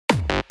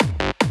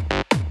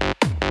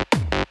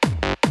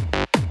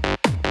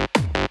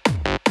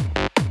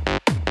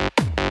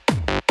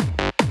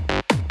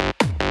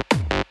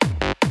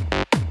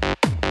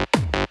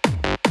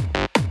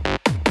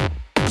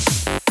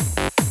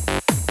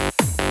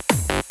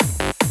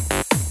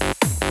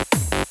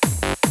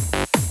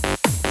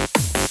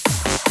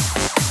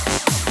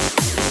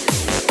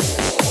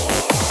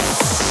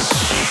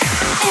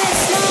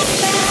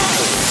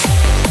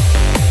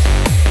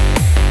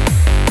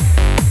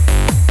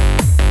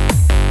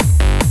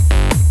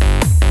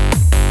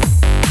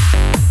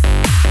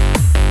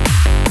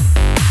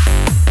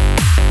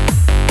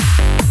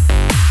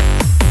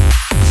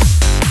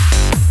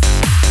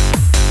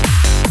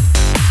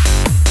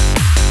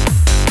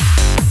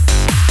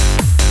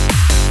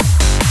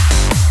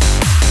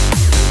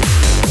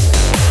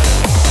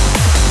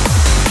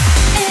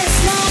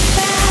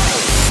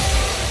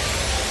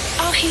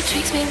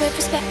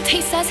with respect.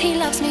 He says he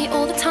loves me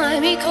all the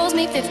time. He calls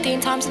me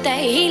 15 times a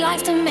day. He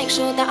likes to make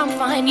sure that I'm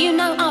fine. You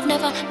know, I've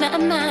never met a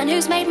man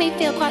who's made me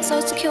feel quite so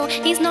secure.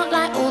 He's not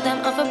like all them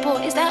other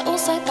boys, they're all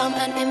so dumb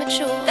and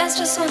immature. There's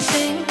just one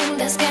thing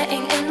that's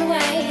getting in the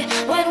way.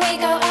 When we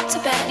go up to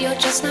bed, you're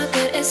just no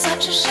good. It's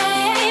such a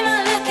shame.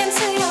 I look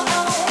into your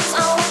eyes,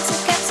 I want to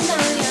get to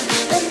know you,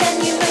 and then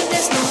you make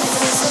this noise,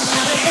 and it's so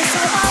loud, it's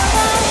so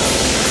alright.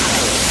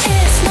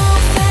 It's not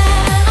fair,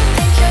 and I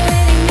think you're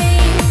really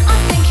mean. I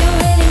think you're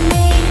really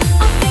mean.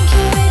 I think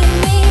you're really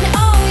mean.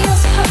 Oh, you're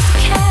supposed to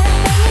care,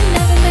 but you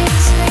never make me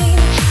scream.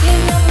 You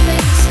never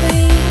make me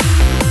scream.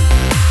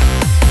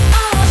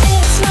 Oh,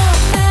 it's not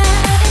fair,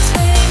 and it's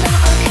really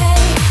not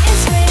okay.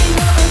 It's really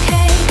not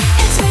okay.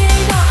 It's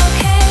really not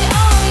okay.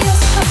 Oh, you're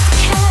supposed to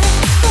care,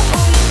 but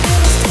all you do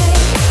is take.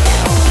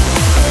 Yeah, all you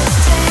do is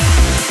take.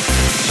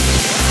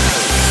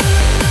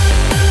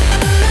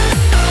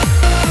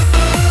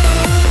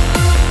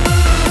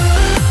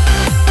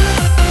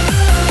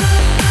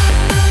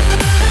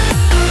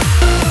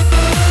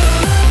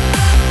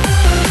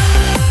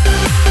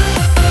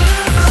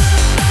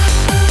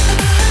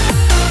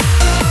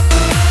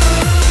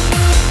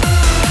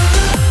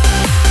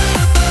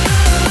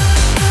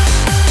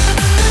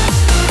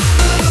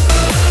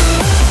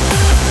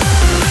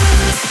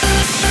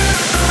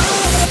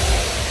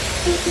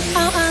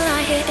 Out I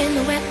lie here in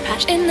the wet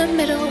patch, in the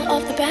middle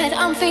of the bed.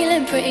 I'm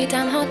feeling pretty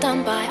damn hard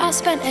done by. I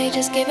spent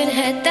ages giving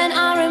head. Then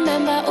I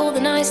remember all the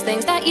nice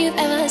things that you've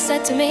ever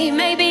said to me.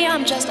 Maybe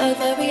I'm just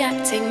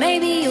overreacting.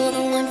 Maybe you're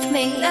the one for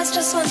me. There's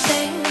just one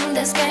thing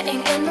that's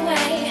getting in the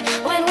way.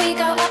 When we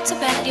go up to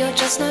bed, you're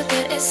just no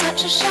good. It's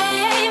such a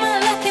shame.